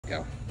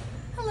Go.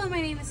 Hello,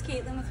 my name is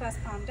Caitlin with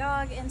West Palm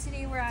Dog, and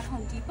today we're at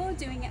Home Depot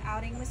doing an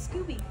outing with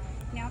Scooby.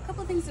 Now, a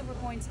couple things that we're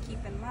going to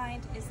keep in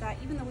mind is that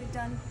even though we've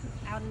done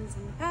outings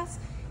in the past,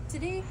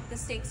 today the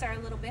stakes are a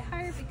little bit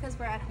higher because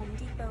we're at Home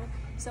Depot.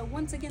 So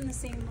once again, the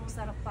same rules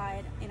that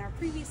applied in our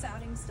previous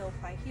outings still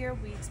apply here.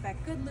 We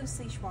expect good loose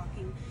leash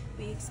walking,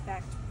 we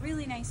expect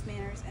really nice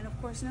manners, and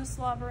of course no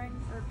slobbering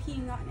or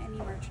peeing on any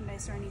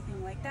merchandise or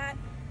anything like that.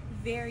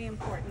 Very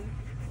important.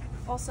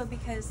 Also,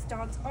 because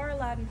dogs are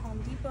allowed in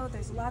Home Depot,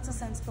 there's lots of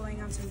scents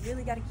going on, so you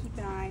really got to keep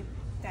an eye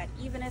that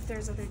even if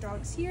there's other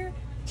dogs here,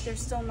 they're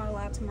still not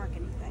allowed to mark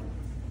anything.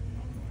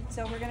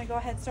 So we're going to go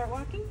ahead and start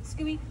walking.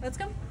 Scooby, let's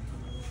go.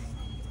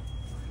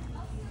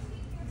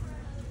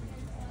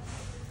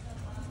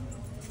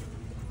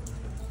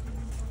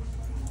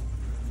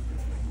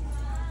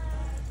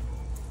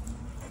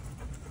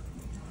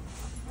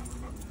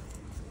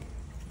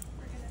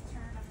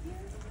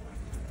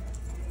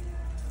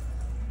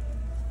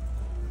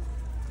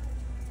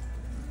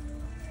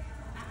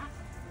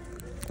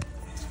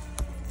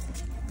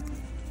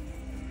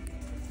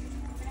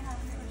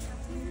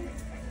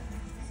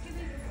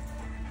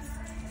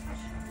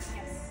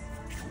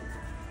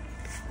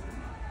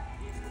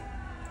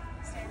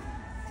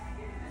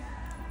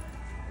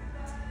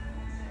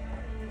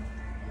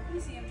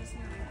 See, I'm just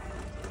moving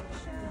forward.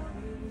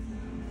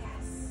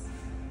 Yes.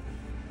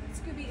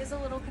 Scooby is a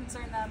little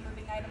concerned that I'm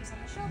moving items on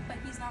the shelf, but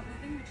he's not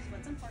moving, which is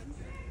what's important.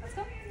 Let's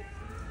go.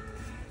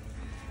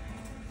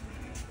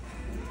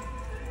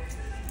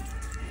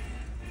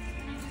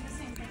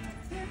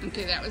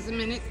 Okay, that was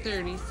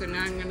 1:30, so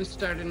now I'm going to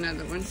start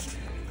another one.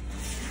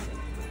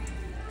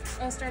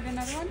 Oh, start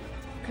another one?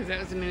 Because that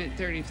was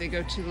 1:30. If they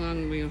go too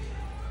long, you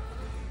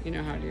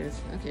know how it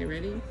is. Okay,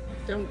 ready?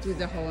 Don't do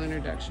the whole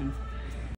introduction.